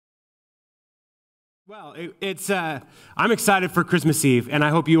Well, I'm excited for Christmas Eve, and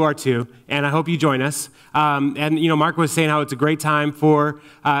I hope you are too, and I hope you join us. Mark was saying how it's a great time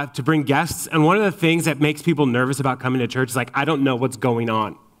to bring guests, and one of the things that makes people nervous about coming to church is like, I don't know what's going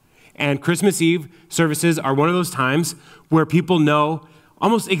on. And Christmas Eve services are one of those times where people know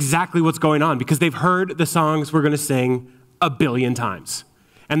almost exactly what's going on because they've heard the songs we're going to sing a billion times.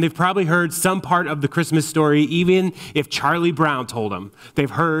 And they've probably heard some part of the Christmas story, even if Charlie Brown told them.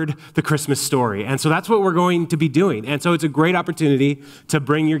 They've heard the Christmas story. And so that's what we're going to be doing. And so it's a great opportunity to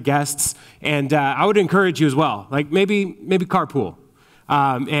bring your guests. And I would encourage you as well, like maybe carpool.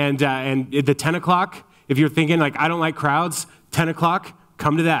 And the 10 o'clock, if you're thinking like, I don't like crowds, 10 o'clock,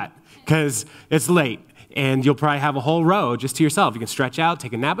 come to that because it's late. And you'll probably have a whole row just to yourself. You can stretch out,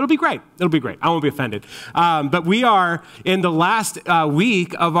 take a nap. It'll be great. It'll be great. I won't be offended. But we are in the last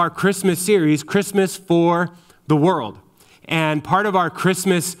week of our Christmas series, Christmas for the World. And part of our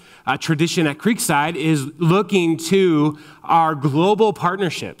Christmas tradition at Creekside is looking to our global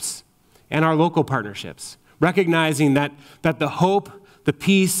partnerships and our local partnerships, recognizing that the hope, the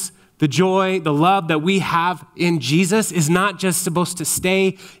peace, the joy, the love that we have in Jesus is not just supposed to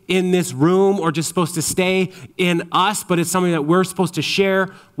stay in this room or just supposed to stay in us, but it's something that we're supposed to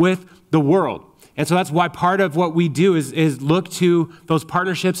share with the world. And so that's why part of what we do is look to those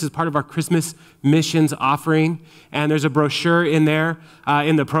partnerships as part of our Christmas missions offering. And there's a brochure in there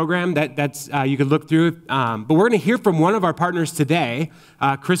in the program that's you could look through. But we're going to hear from one of our partners today,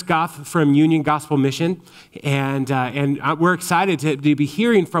 Chris Goff from Union Gospel Mission. And we're excited to be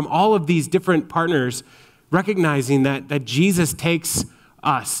hearing from all of these different partners, recognizing that Jesus takes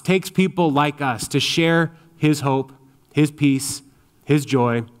people like us to share his hope, his peace, his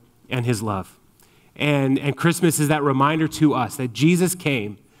joy, and his love. And Christmas is that reminder to us that Jesus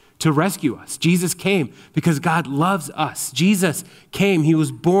came to rescue us. Jesus came because God loves us. Jesus came. He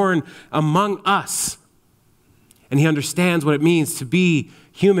was born among us. And he understands what it means to be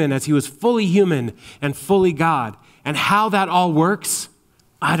human as he was fully human and fully God. And how that all works,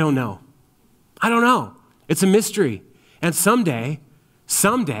 I don't know. It's a mystery. And someday,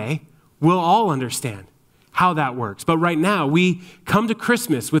 we'll all understand how that works. But right now, we come to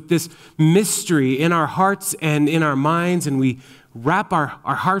Christmas with this mystery in our hearts and in our minds, and we wrap our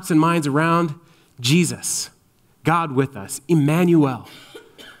hearts and minds around Jesus, God with us, Emmanuel.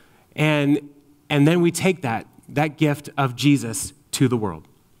 And then we take that gift of Jesus to the world.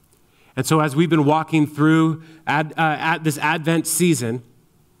 And so as we've been walking through at this Advent season,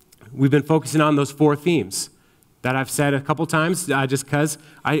 we've been focusing on those four themes that I've said a couple times just because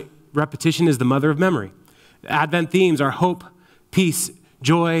repetition is the mother of memory. Advent themes are hope, peace,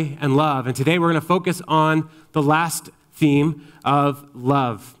 joy, and love. And today we're going to focus on the last theme of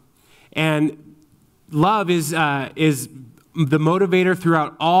love. And love is the motivator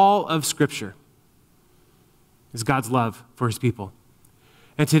throughout all of Scripture. Is God's love for his people.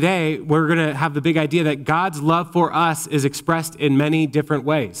 And today we're going to have the big idea that God's love for us is expressed in many different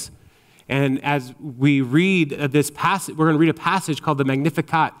ways. And as we read this passage, we're going to read a passage called the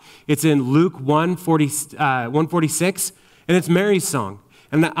Magnificat. It's in Luke 1:46, and it's Mary's song.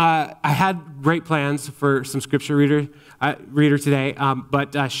 And I had great plans for some scripture reader today,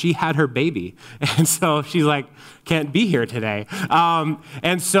 but she had her baby. And so she's like, can't be here today.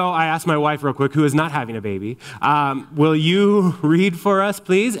 And so I asked my wife real quick, who is not having a baby, will you read for us,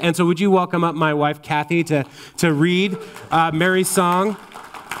 please? And so would you welcome up my wife, Kathy, to read Mary's song?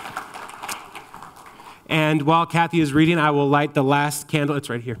 And while Kathy is reading, I will light the last candle. It's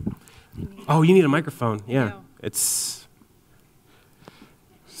right here. Oh, you need a microphone. Yeah, no. It's...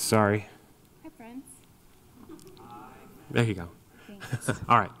 Sorry. Hi, friends. There you go.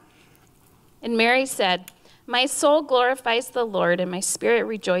 All right. And Mary said, "My soul glorifies the Lord, and my spirit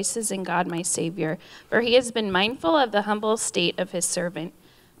rejoices in God my Savior, for he has been mindful of the humble state of his servant.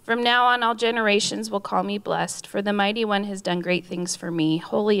 From now on, all generations will call me blessed, for the Mighty One has done great things for me.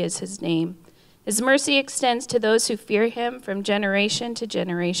 Holy is his name. His mercy extends to those who fear him from generation to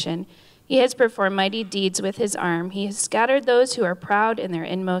generation. He has performed mighty deeds with his arm. He has scattered those who are proud in their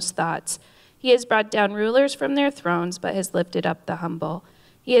inmost thoughts. He has brought down rulers from their thrones, but has lifted up the humble.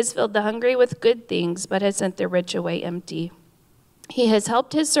 He has filled the hungry with good things, but has sent the rich away empty. He has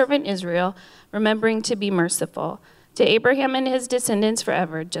helped his servant Israel, remembering to be merciful to Abraham and his descendants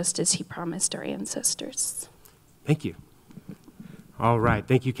forever, just as he promised our ancestors." Thank you. All right.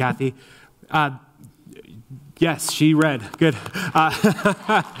 Thank you, Kathy. Yes, she read. Good.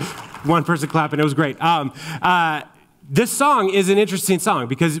 One person clapping. It was great. This song is an interesting song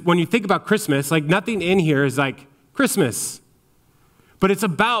because when you think about Christmas, like nothing in here is like Christmas. But it's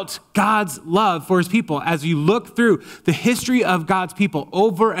about God's love for his people. As you look through the history of God's people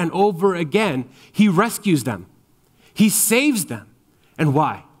over and over again, he rescues them. He saves them. And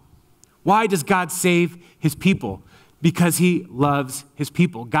why? Why does God save his people? Because he loves his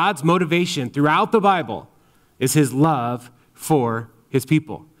people. God's motivation throughout the Bible is his love for his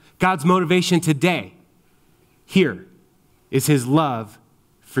people. God's motivation today, here, is his love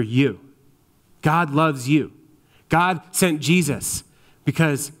for you. God loves you. God sent Jesus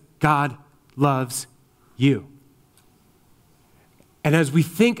because God loves you. And as we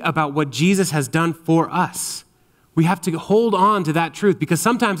think about what Jesus has done for us, we have to hold on to that truth, because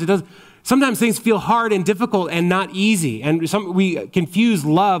sometimes things feel hard and difficult and not easy. And we confuse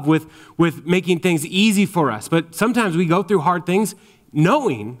love with making things easy for us. But sometimes we go through hard things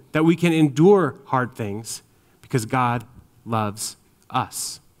knowing that we can endure hard things because God loves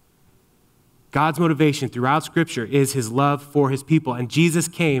us. God's motivation throughout Scripture is his love for his people. And Jesus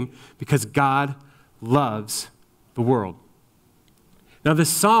came because God loves the world. Now, the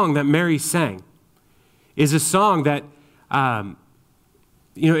song that Mary sang is a song that,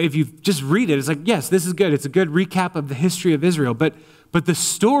 if you just read it, it's like, yes, this is good. It's a good recap of the history of Israel. But the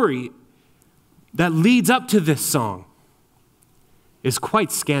story that leads up to this song is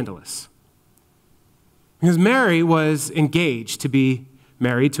quite scandalous. Because Mary was engaged to be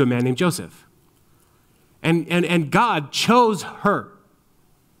married to a man named Joseph. And God chose her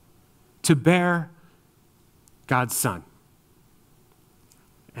to bear God's son.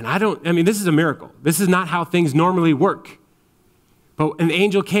 And this is a miracle. This is not how things normally work. But an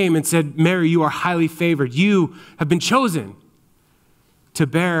angel came and said, Mary, you are highly favored. You have been chosen to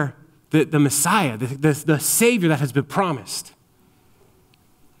bear the Messiah, the Savior that has been promised.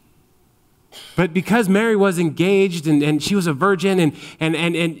 But because Mary was engaged and she was a virgin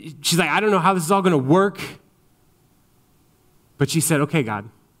and she's like, I don't know how this is all going to work. But she said, okay, God,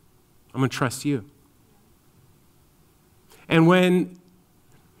 I'm going to trust you. And when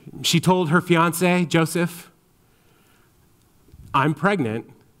she told her fiance, Joseph, I'm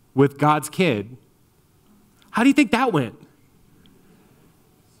pregnant with God's kid, how do you think that went?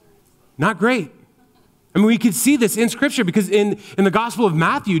 Not great. I mean, we could see this in Scripture because in the Gospel of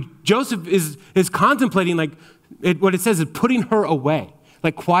Matthew, Joseph is contemplating, what it says is putting her away,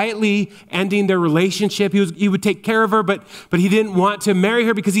 like quietly ending their relationship. He would take care of her, but he didn't want to marry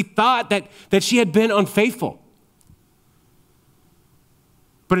her because he thought that she had been unfaithful.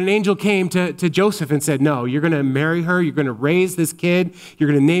 But an angel came to Joseph and said, no, you're going to marry her. You're going to raise this kid. You're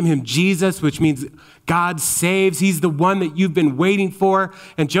going to name him Jesus, which means God saves. He's the one that you've been waiting for.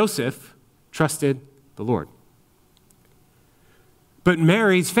 And Joseph trusted the Lord. But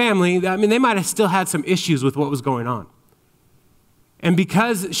Mary's family, they might have still had some issues with what was going on. And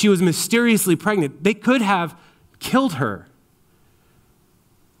because she was mysteriously pregnant, they could have killed her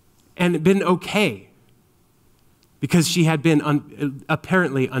and been okay because she had been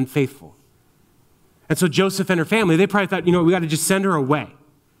apparently unfaithful. And so Joseph and her family, they probably thought, we got to just send her away.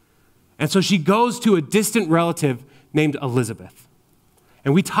 And so she goes to a distant relative named Elizabeth.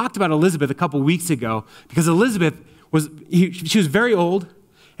 And we talked about Elizabeth a couple weeks ago because Elizabeth she was very old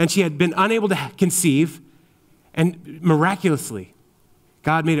and she had been unable to conceive, and miraculously,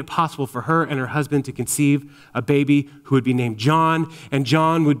 God made it possible for her and her husband to conceive a baby who would be named John, and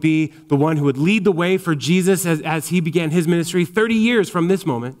John would be the one who would lead the way for Jesus as he began his ministry 30 years from this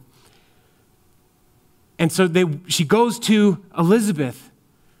moment. And so she goes to Elizabeth,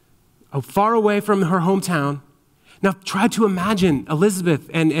 far away from her hometown. Now, try to imagine Elizabeth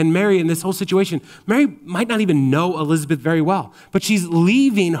and Mary in this whole situation. Mary might not even know Elizabeth very well, but she's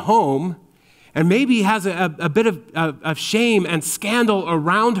leaving home and maybe has a bit of shame and scandal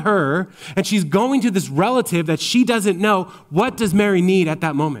around her, and she's going to this relative that she doesn't know. What does Mary need at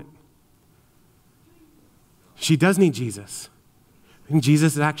that moment? She does need Jesus. And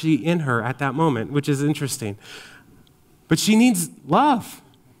Jesus is actually in her at that moment, which is interesting. But she needs love.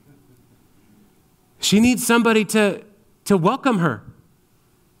 She needs somebody to welcome her.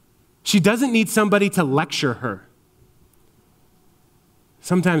 She doesn't need somebody to lecture her.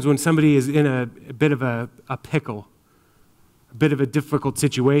 Sometimes when somebody is in a bit of a pickle, a bit of a difficult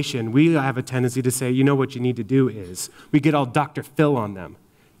situation, we have a tendency to say, what you need to do is, we get all Dr. Phil on them.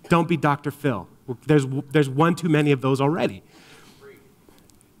 Don't be Dr. Phil. There's one too many of those already.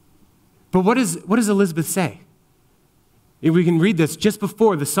 But what does Elizabeth say? We can read this just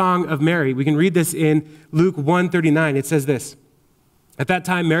before the Song of Mary. We can read this in Luke 1:39. It says this: At that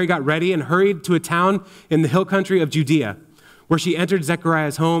time, Mary got ready and hurried to a town in the hill country of Judea, where she entered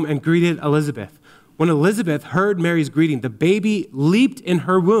Zechariah's home and greeted Elizabeth. When Elizabeth heard Mary's greeting, the baby leaped in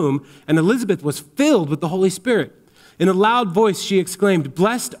her womb, and Elizabeth was filled with the Holy Spirit. In a loud voice, she exclaimed,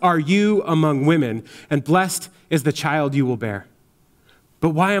 "Blessed are you among women, and blessed is the child you will bear. But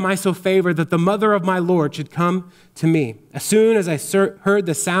why am I so favored that the mother of my Lord should come to me? As soon as I heard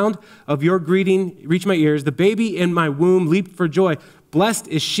the sound of your greeting reach my ears, the baby in my womb leaped for joy. Blessed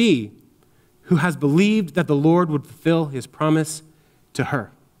is she who has believed that the Lord would fulfill his promise to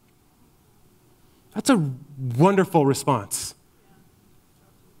her." That's a wonderful response.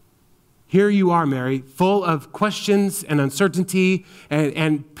 Here you are, Mary, full of questions and uncertainty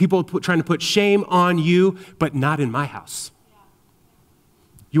and people trying to put shame on you, but not in my house.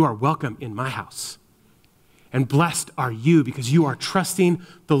 You are welcome in my house. And blessed are you because you are trusting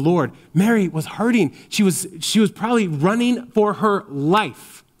the Lord. Mary was hurting. She was probably running for her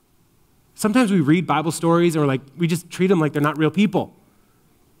life. Sometimes we read Bible stories and we just treat them like they're not real people.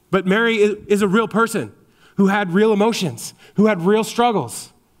 But Mary is a real person who had real emotions, who had real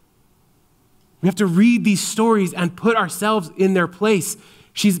struggles. We have to read these stories and put ourselves in their place.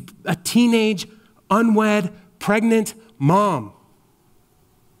 She's a teenage, unwed, pregnant mom.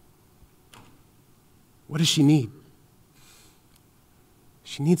 What does she need?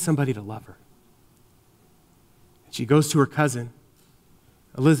 She needs somebody to love her. She goes to her cousin,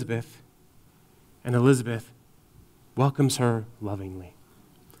 Elizabeth, and Elizabeth welcomes her lovingly.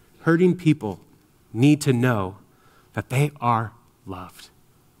 Hurting people need to know that they are loved,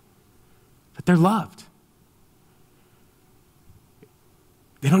 that they're loved.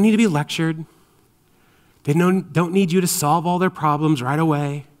 They don't need to be lectured. They don't need you to solve all their problems right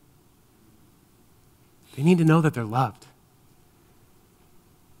away. They need to know that they're loved.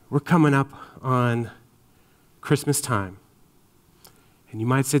 We're coming up on Christmas time, and you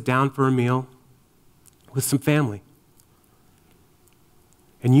might sit down for a meal with some family,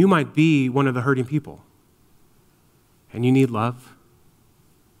 and you might be one of the hurting people, and you need love.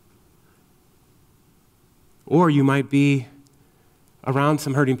 Or you might be around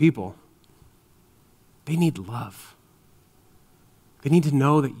some hurting people. They need love. They need to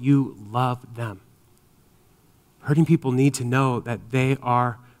know that you love them. Hurting people need to know that they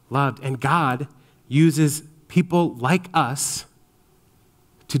are loved. And God uses people like us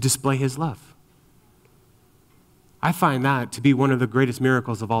to display his love. I find that to be one of the greatest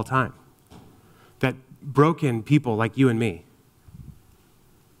miracles of all time. That broken people like you and me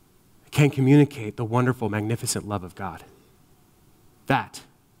can communicate the wonderful, magnificent love of God. That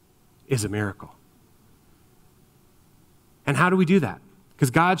is a miracle. And how do we do that? Because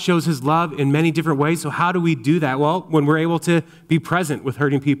God shows his love in many different ways. So how do we do that? Well, when we're able to be present with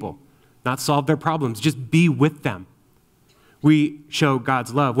hurting people, not solve their problems, just be with them. We show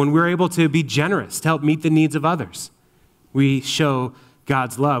God's love. When we're able to be generous to help meet the needs of others, we show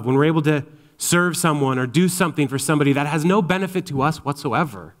God's love. When we're able to serve someone or do something for somebody that has no benefit to us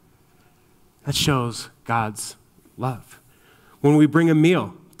whatsoever, that shows God's love. When we bring a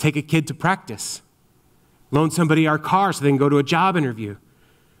meal, take a kid to practice, loan somebody our car so they can go to a job interview.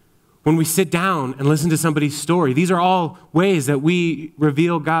 When we sit down and listen to somebody's story, these are all ways that we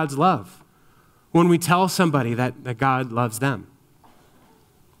reveal God's love. When we tell somebody that God loves them,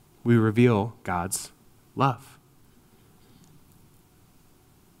 we reveal God's love.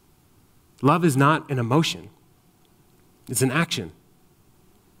 Love is not an emotion. It's an action.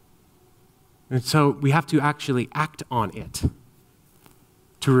 And so we have to actually act on it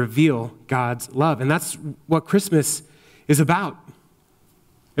to reveal God's love. And that's what Christmas is about.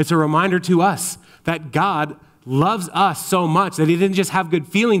 It's a reminder to us that God loves us so much that he didn't just have good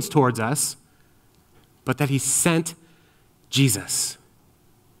feelings towards us, but that he sent Jesus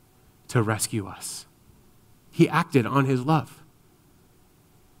to rescue us. He acted on his love.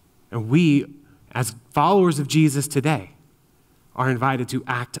 And we, as followers of Jesus today, are invited to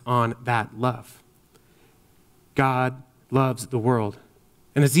act on that love. God loves the world.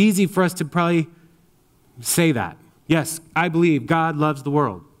 And it's easy for us to probably say that. Yes, I believe God loves the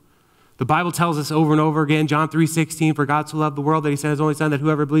world. The Bible tells us over and over again, John 3:16, for God so loved the world that he sent his only son, that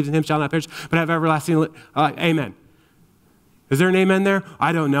whoever believes in him shall not perish, but have everlasting amen. Is there an amen there?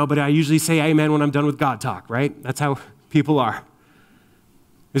 I don't know, but I usually say amen when I'm done with God talk, right? That's how people are.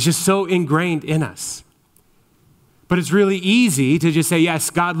 It's just so ingrained in us. But it's really easy to just say, yes,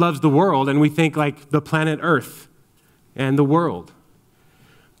 God loves the world, and we think like the planet Earth and the world.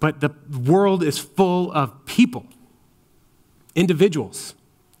 But the world is full of people, individuals.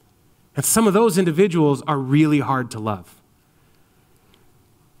 And some of those individuals are really hard to love.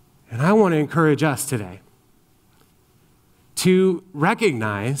 And I want to encourage us today to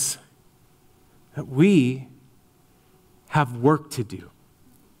recognize that we have work to do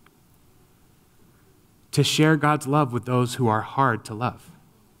to share God's love with those who are hard to love.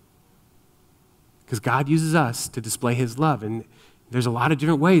 because God uses us to display his love. And there's a lot of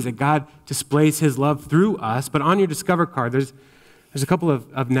different ways that God displays his love through us. But on your Discover card, there's a couple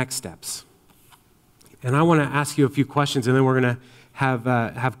of next steps. And I want to ask you a few questions, and then we're going to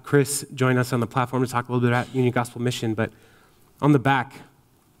have Chris join us on the platform to talk a little bit about Union Gospel Mission. But on the back,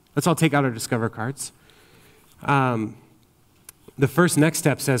 let's all take out our Discover cards. The first next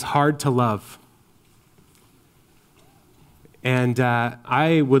step says hard to love. And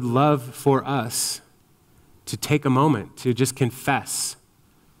I would love for us to take a moment to just confess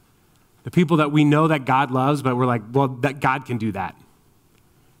the people that we know that God loves, but we're like, well, that God can do that.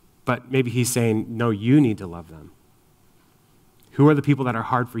 But maybe he's saying, no, you need to love them. Who are the people that are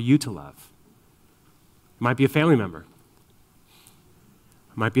hard for you to love? It might be a family member.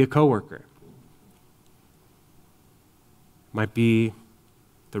 It might be a coworker. It might be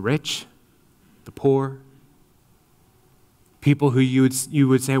the rich, the poor, people who you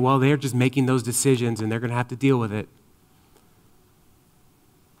would say, well, they're just making those decisions and they're going to have to deal with it.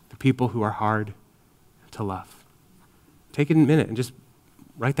 The people who are hard to love. Take a minute and just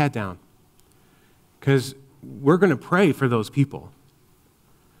write that down. Because we're going to pray for those people.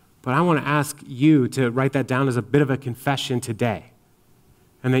 But I want to ask you to write that down as a bit of a confession today.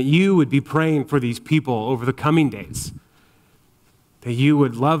 And that you would be praying for these people over the coming days. That you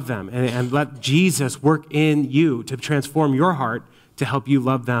would love them and let Jesus work in you to transform your heart to help you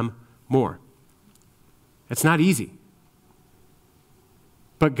love them more. It's not easy.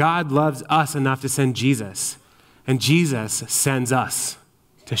 But God loves us enough to send Jesus. And Jesus sends us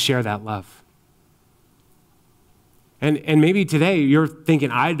to share that love. And maybe today you're thinking,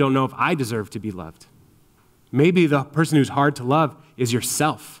 I don't know if I deserve to be loved. Maybe the person who's hard to love is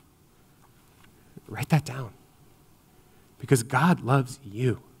yourself. Write that down. Because God loves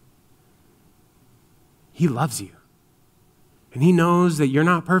you. He loves you. And he knows that you're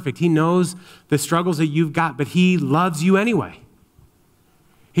not perfect. He knows the struggles that you've got, but he loves you anyway.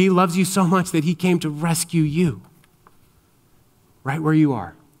 He loves you so much that he came to rescue you right where you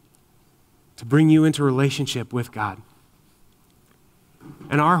are, to bring you into relationship with God.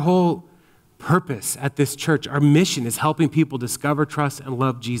 And our whole purpose at this church, our mission is helping people discover, trust, and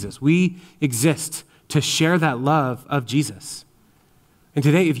love Jesus. We exist to share that love of Jesus. And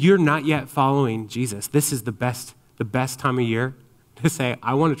today, if you're not yet following Jesus, this is the best time of year to say,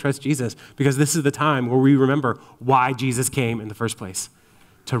 I want to trust Jesus, because this is the time where we remember why Jesus came in the first place,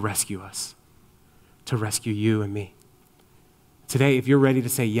 to rescue us, to rescue you and me. Today, if you're ready to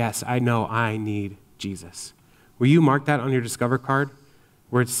say, yes, I know I need Jesus, will you mark that on your Discover card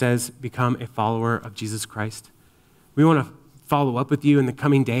where it says, become a follower of Jesus Christ? We want to follow up with you in the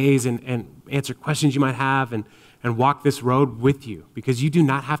coming days and answer questions you might have and walk this road with you, because you do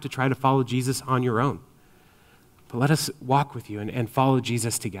not have to try to follow Jesus on your own. But let us walk with you and follow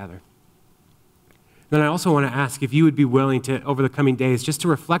Jesus together. Then I also want to ask if you would be willing to, over the coming days, just to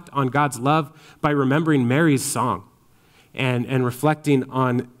reflect on God's love by remembering Mary's song and reflecting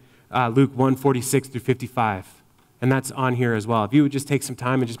on Luke 1:46 through 55. And that's on here as well. If you would just take some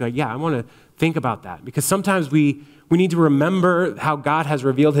time and just be like, yeah, I want to think about that. Because sometimes we need to remember how God has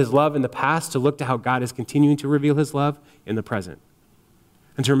revealed his love in the past to look to how God is continuing to reveal his love in the present.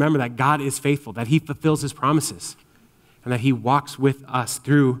 And to remember that God is faithful, that he fulfills his promises, and that he walks with us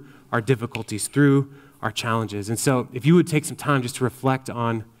through our difficulties, through our challenges. And so if you would take some time just to reflect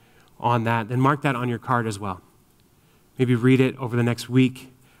on that, then mark that on your card as well. Maybe read it over the next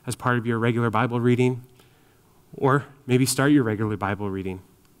week as part of your regular Bible reading, or maybe start your regular Bible reading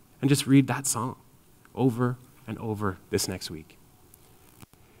and just read that song over and over this next week.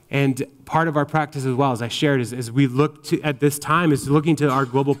 And part of our practice as well, as I shared, is we look to, at this time, is looking to our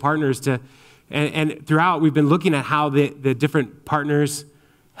global partners to, and throughout we've been looking at how the different partners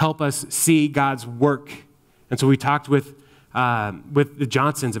help us see God's work. And so we talked with the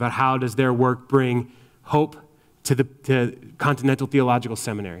Johnsons about how does their work bring hope to Continental Theological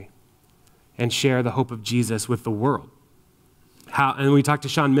Seminary and share the hope of Jesus with the world. And we talked to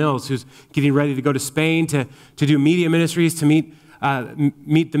Sean Mills, who's getting ready to go to Spain to do media ministries, to meet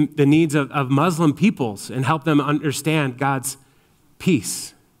the needs of Muslim peoples and help them understand God's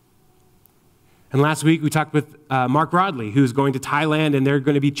peace. And last week we talked with Mark Rodley, who's going to Thailand, and they're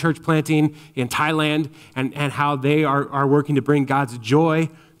going to be church planting in Thailand, and how they are working to bring God's joy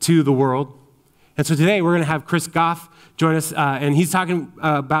to the world. And so today we're going to have Chris Goff join us, and he's talking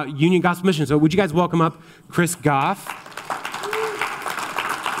about Union Gospel Mission. So would you guys welcome up Chris Goff?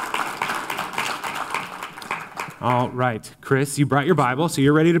 All right. Chris, you brought your Bible, so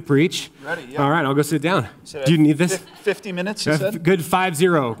you're ready to preach. Ready, yeah. All right, I'll go sit down. Do you need this? 50 minutes, you said? Good,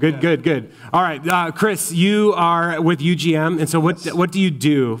 5-0. Good. All right, Chris, you are with UGM, and so what do you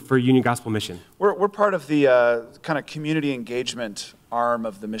do for Union Gospel Mission? We're part of the kind of community engagement arm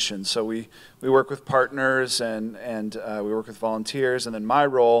of the mission. So we work with partners and we work with volunteers, and then my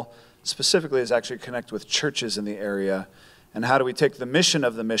role specifically is actually connect with churches in the area. And how do we take the mission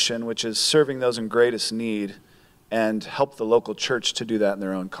of the mission, which is serving those in greatest need, and help the local church to do that in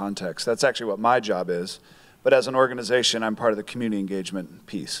their own context. That's actually what my job is. But as an organization, I'm part of the community engagement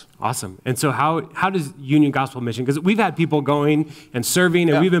piece. Awesome. And so how does Union Gospel Mission, because we've had people going and serving,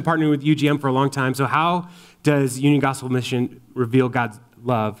 and we've been partnering with UGM for a long time, so how does Union Gospel Mission reveal God's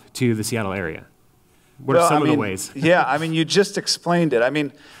love to the Seattle area? What are some of the ways? Yeah, I mean, you just explained it. I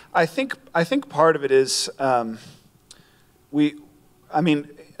mean, I think part of it is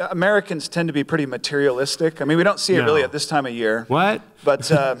Americans tend to be pretty materialistic. I mean, we don't see it really at this time of year. What?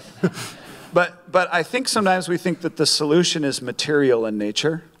 But I think sometimes we think that the solution is material in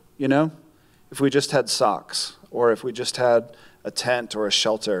nature, you know? If we just had socks, or if we just had a tent or a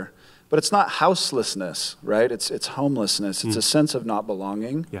shelter. But it's not houselessness, right? It's homelessness. It's a sense of not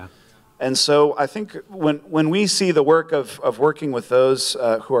belonging. Yeah. And so I think when we see the work of working with those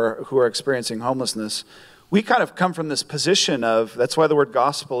who are experiencing homelessness, we kind of come from this position of, that's why the word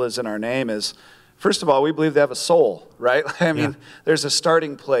gospel is in our name, is, first of all, we believe they have a soul, right? I mean, there's a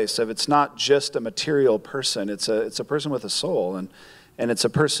starting place of, it's not just a material person, it's a person with a soul, and it's a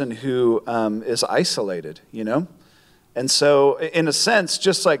person who is isolated, you know? And so, in a sense,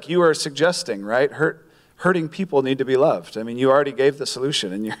 just like you are suggesting, right? Hurting people need to be loved. I mean, you already gave the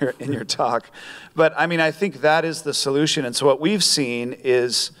solution in your talk. But, I mean, I think that is the solution. And so what we've seen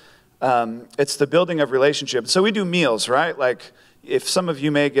is, it's the building of relationships. So we do meals, right? Like, if some of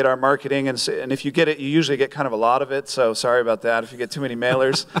you may get our marketing, and if you get it, you usually get kind of a lot of it, so sorry about that if you get too many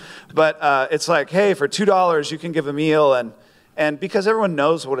mailers. But it's like, hey, for $2 you can give a meal, and because everyone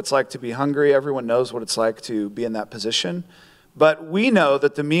knows what it's like to be hungry, everyone knows what it's like to be in that position. But we know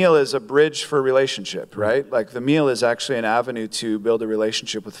that the meal is a bridge for relationship, right? Like, the meal is actually an avenue to build a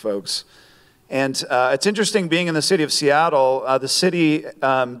relationship with folks. And it's interesting being in the city of Seattle. The city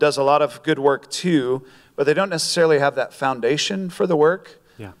does a lot of good work too, but they don't necessarily have that foundation for the work.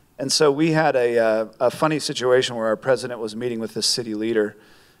 Yeah. And so we had a funny situation where our president was meeting with this city leader,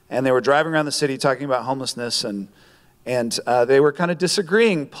 and they were driving around the city talking about homelessness, and they were kind of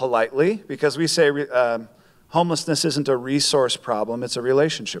disagreeing politely, because we say homelessness isn't a resource problem, it's a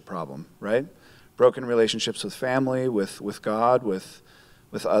relationship problem, right? Broken relationships with family, with God, with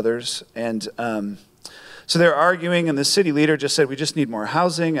others. And so they're arguing, and the city leader just said, we just need more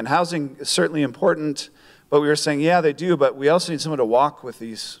housing, and housing is certainly important. But we were saying, yeah, they do, but we also need someone to walk with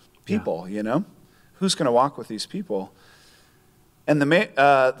these people, you know? Who's going to walk with these people? And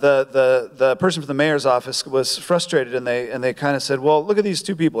the person from the mayor's office was frustrated, and they kind of said, well, look at these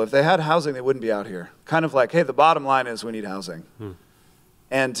two people. If they had housing, they wouldn't be out here. Kind of like, hey, the bottom line is we need housing.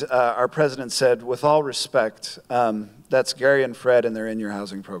 And our president said, with all respect, that's Gary and Fred, and they're in your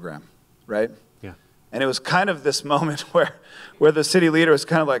housing program, right? Yeah. And it was kind of this moment where the city leader was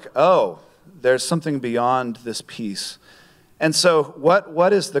kind of like, oh, there's something beyond this piece. And so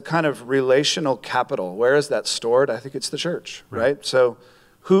what is the kind of relational capital? Where is that stored? I think it's the church, right? So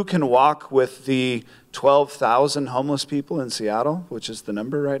who can walk with the 12,000 homeless people in Seattle, which is the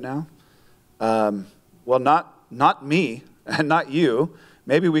number right now? Well, not me and not you.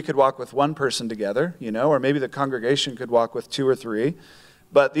 Maybe we could walk with one person together, you know, or maybe the congregation could walk with 2 or 3.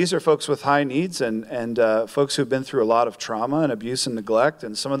 But these are folks with high needs and folks who've been through a lot of trauma and abuse and neglect,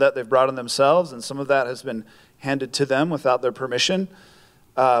 and some of that they've brought on themselves, and some of that has been handed to them without their permission.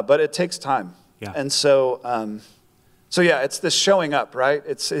 But it takes time. Yeah. And so yeah, it's this showing up, right?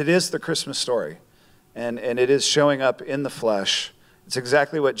 It is the Christmas story, and it is showing up in the flesh. It's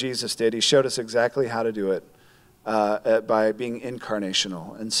exactly what Jesus did. He showed us exactly how to do it by being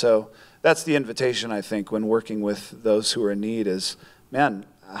incarnational. And so that's the invitation, I think, when working with those who are in need is, man,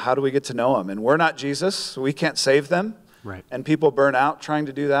 how do we get to know them? And we're not Jesus, so we can't save them. Right. And people burn out trying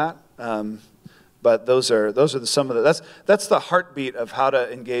to do that. But those are some of the, that's the heartbeat of how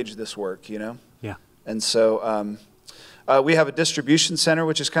to engage this work, you know? Yeah. And so we have a distribution center,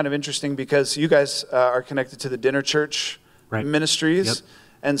 which is kind of interesting because you guys are connected to the Dinner Church ministries. Yep.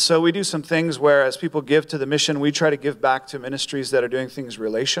 And so we do some things where as people give to the mission, we try to give back to ministries that are doing things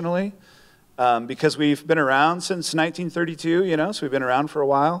relationally. Because we've been around since 1932, you know, so we've been around for a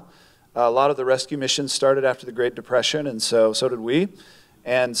while. A lot of the rescue missions started after the Great Depression, and so did we.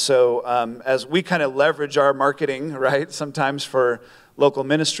 And so as we kind of leverage our marketing, right, sometimes for local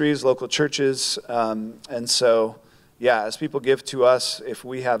ministries, local churches. And so, yeah, as people give to us, if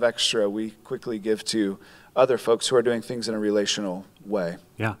we have extra, we quickly give to other folks who are doing things in a relational way.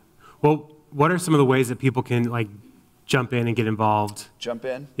 Yeah. Well, what are some of the ways that people can like jump in and get involved? Jump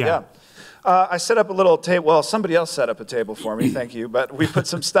in? Yeah. I set up a little table. Well, somebody else set up a table for me, thank you. But we put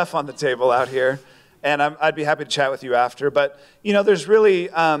some stuff on the table out here. And I'd be happy to chat with you after. But, you know, there's really,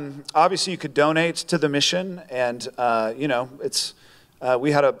 obviously you could donate to the mission. And, you know, it's,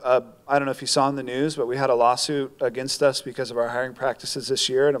 we had I don't know if you saw in the news, but we had a lawsuit against us because of our hiring practices this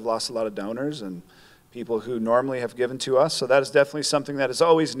year and have lost a lot of donors and people who normally have given to us. So that is definitely something that is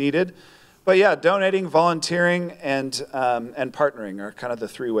always needed. But yeah, donating, volunteering, and partnering are kind of the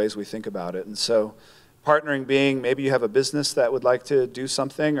three ways we think about it. And so partnering being maybe you have a business that would like to do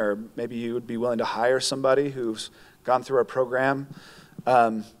something, or maybe you would be willing to hire somebody who's gone through our program.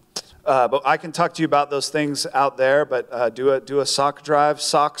 But I can talk to you about those things out there, but do a sock drive.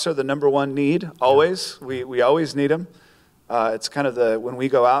 Socks are the #1 need, always. We always need them. It's kind of when we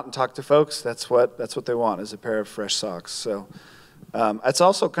go out and talk to folks, that's what they want, is a pair of fresh socks. So it's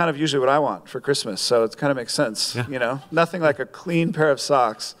also kind of usually what I want for Christmas, so it kind of makes sense. Yeah. You know, nothing like a clean pair of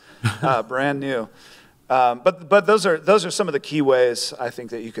socks, brand new. But those are some of the key ways I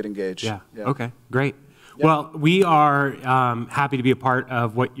think that you could engage. Yeah. Okay. Great. Yeah. Well, we are happy to be a part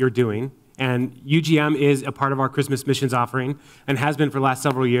of what you're doing, and UGM is a part of our Christmas missions offering and has been for the last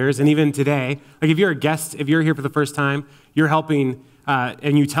several years. And even today, like if you're a guest, if you're here for the first time, you're helping,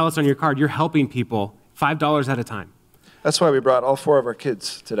 and you tell us on your card, you're helping people $5 at a time. That's why we brought all 4 of our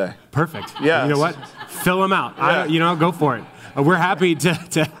kids today. Perfect. Yeah. You know what? Fill them out. Yeah. Go for it. We're happy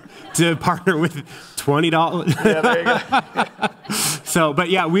to partner with $20. Yeah, there you go. So, but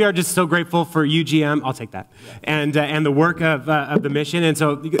yeah, we are just so grateful for UGM. I'll take that. And the work of the mission. And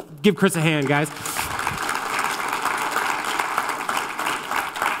so give Chris a hand, guys.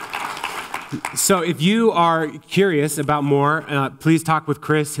 So if you are curious about more, please talk with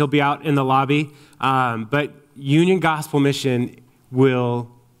Chris. He'll be out in the lobby. But Union Gospel Mission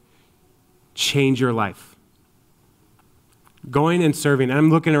will change your life. Going and serving, and I'm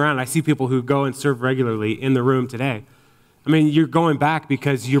looking around, I see people who go and serve regularly in the room today. I mean, you're going back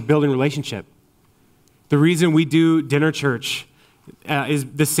because you're building relationship. The reason we do dinner church is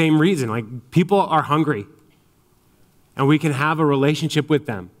the same reason. Like, people are hungry, and we can have a relationship with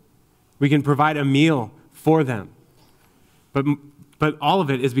them. We can provide a meal for them. But all of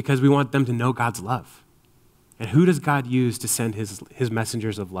it is because we want them to know God's love. And who does God use to send his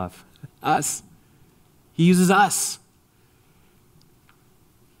messengers of love? Us. He uses us.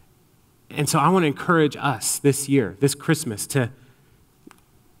 And so I want to encourage us this year, this Christmas, to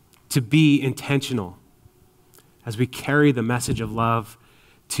be intentional as we carry the message of love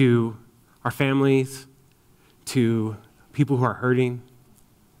to our families, to people who are hurting.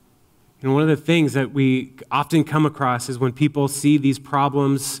 And one of the things that we often come across is when people see these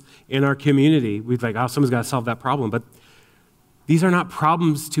problems in our community, we're like, oh, someone's got to solve that problem. But these are not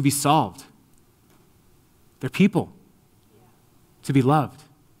problems to be solved. They're people to be loved.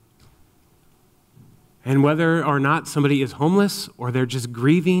 And whether or not somebody is homeless, or they're just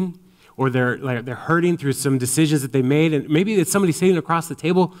grieving, or they're hurting through some decisions that they made, and maybe it's somebody sitting across the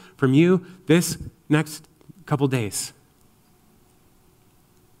table from you this next couple days.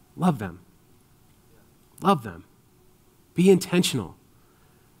 Love them. Love them. Be intentional.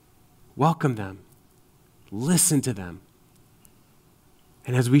 Welcome them. Listen to them.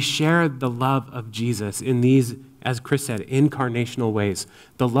 And as we share the love of Jesus in these, as Chris said, incarnational ways,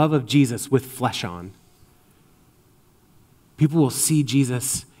 the love of Jesus with flesh on, people will see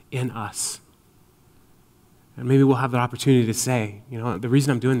Jesus in us. And maybe we'll have the opportunity to say, you know, the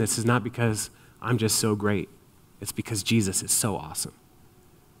reason I'm doing this is not because I'm just so great. It's because Jesus is so awesome.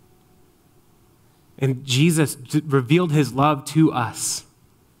 And Jesus revealed his love to us,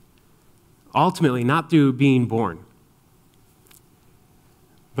 ultimately not through being born,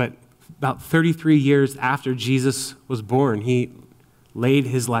 but about 33 years after Jesus was born, he laid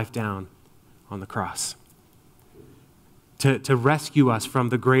his life down on the cross to rescue us from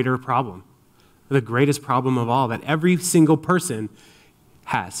the greater problem, the greatest problem of all that every single person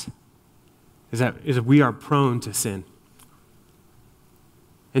has, is that we are prone to sin.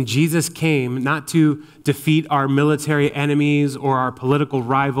 And Jesus came not to defeat our military enemies or our political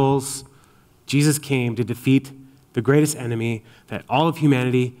rivals. Jesus came to defeat the greatest enemy that all of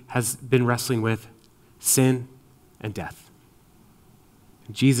humanity has been wrestling with, sin and death.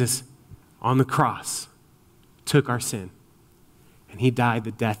 And Jesus, on the cross, took our sin, and he died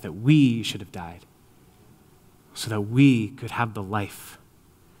the death that we should have died, so that we could have the life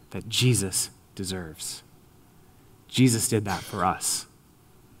that Jesus deserves. Jesus did that for us.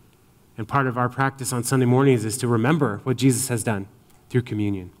 And part of our practice on Sunday mornings is to remember what Jesus has done through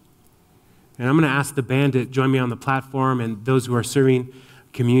communion. And I'm going to ask the band to join me on the platform and those who are serving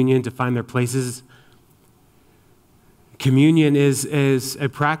communion to find their places. Communion is a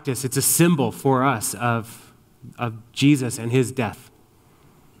practice. It's a symbol for us of Jesus and his death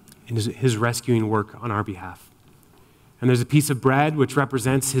and his rescuing work on our behalf. And there's a piece of bread which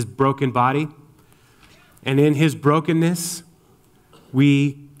represents his broken body. And in his brokenness,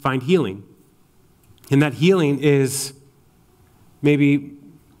 we find healing. And that healing is, maybe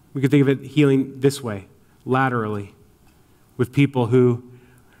we could think of it healing this way, laterally, with people who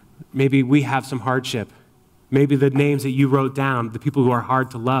maybe we have some hardship. Maybe the names that you wrote down, the people who are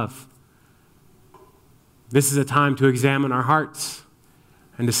hard to love. This is a time to examine our hearts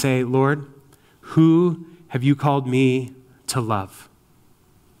and to say, Lord, who have you called me to love?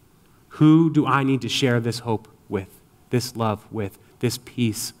 Who do I need to share this hope with, this love with, this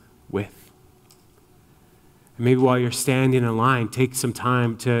peace with? And maybe while you're standing in line, take some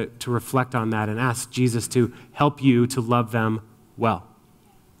time to reflect on that and ask Jesus to help you to love them well.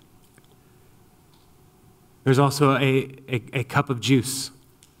 There's also a cup of juice,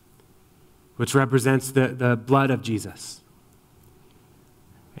 which represents the blood of Jesus.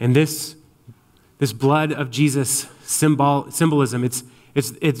 And this blood of Jesus symbolism, it's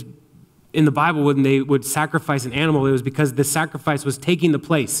in the Bible when they would sacrifice an animal, it was because the sacrifice was taking the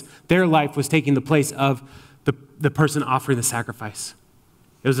place. Their life was taking the place of the person offering the sacrifice.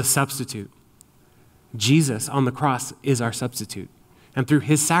 It was a substitute. Jesus on the cross is our substitute. And through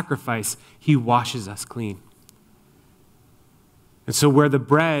his sacrifice, he washes us clean. And so where the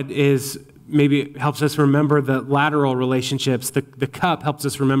bread is, maybe helps us remember the lateral relationships, the cup helps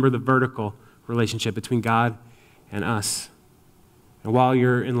us remember the vertical relationship between God and us. And while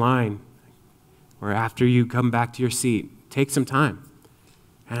you're in line, or after you come back to your seat, take some time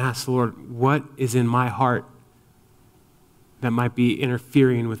and ask the Lord, what is in my heart that might be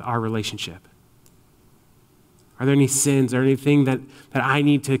interfering with our relationship? Are there any sins or anything that I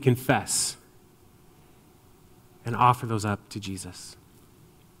need to confess? And offer those up to Jesus.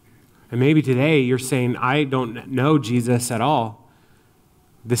 And maybe today you're saying, I don't know Jesus at all.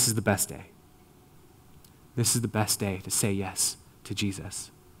 This is the best day. This is the best day to say yes to Jesus.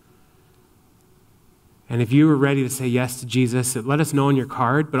 And if you are ready to say yes to Jesus, let us know on your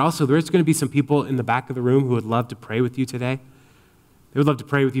card. But also, there's going to be some people in the back of the room who would love to pray with you today. They would love to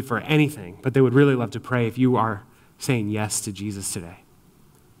pray with you for anything, but they would really love to pray if you are saying yes to Jesus today.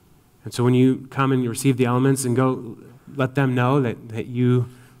 And so when you come and you receive the elements and go, let them know that you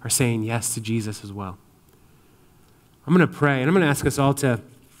are saying yes to Jesus as well. I'm going to pray, and I'm going to ask us all to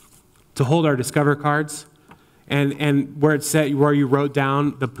hold our Discover cards. And where it said, where you wrote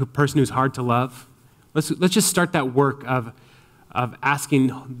down the person who's hard to love, let's just start that work of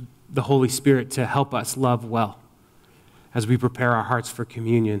asking the Holy Spirit to help us love well as we prepare our hearts for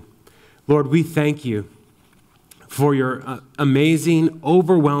communion. Lord, we thank you for your amazing,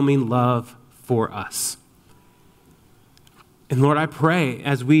 overwhelming love for us. And Lord, I pray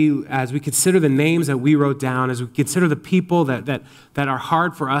as we consider the names that we wrote down, as we consider the people that are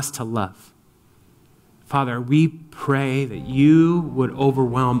hard for us to love, Father, we pray that you would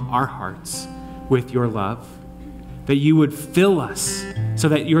overwhelm our hearts with your love, that you would fill us so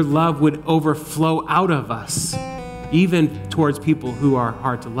that your love would overflow out of us, even towards people who are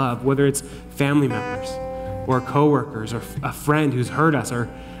hard to love, whether it's family members or coworkers or a friend who's hurt us, or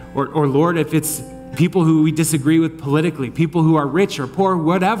Lord, if it's people who we disagree with politically, people who are rich or poor,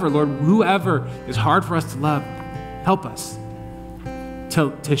 whatever, Lord, whoever is hard for us to love, help us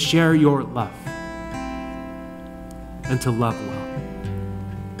to share your love and to love well.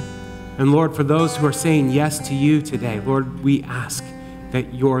 And Lord, for those who are saying yes to you today, Lord, we ask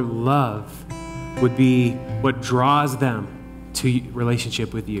that your love would be what draws them to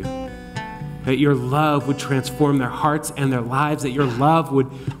relationship with you. That your love would transform their hearts and their lives, that your love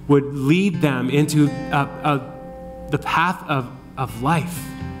would lead them into the path of life.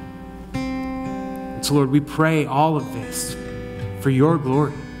 And so, Lord, we pray all of this for your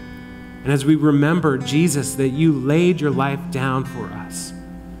glory. And as we remember, Jesus, that you laid your life down for us,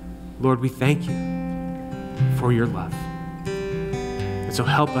 Lord, we thank you for your love. And so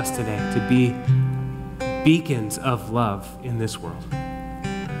help us today to be beacons of love in this world,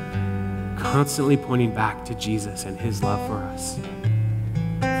 constantly pointing back to Jesus and his love for us.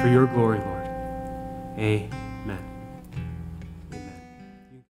 For your glory, Lord. Amen.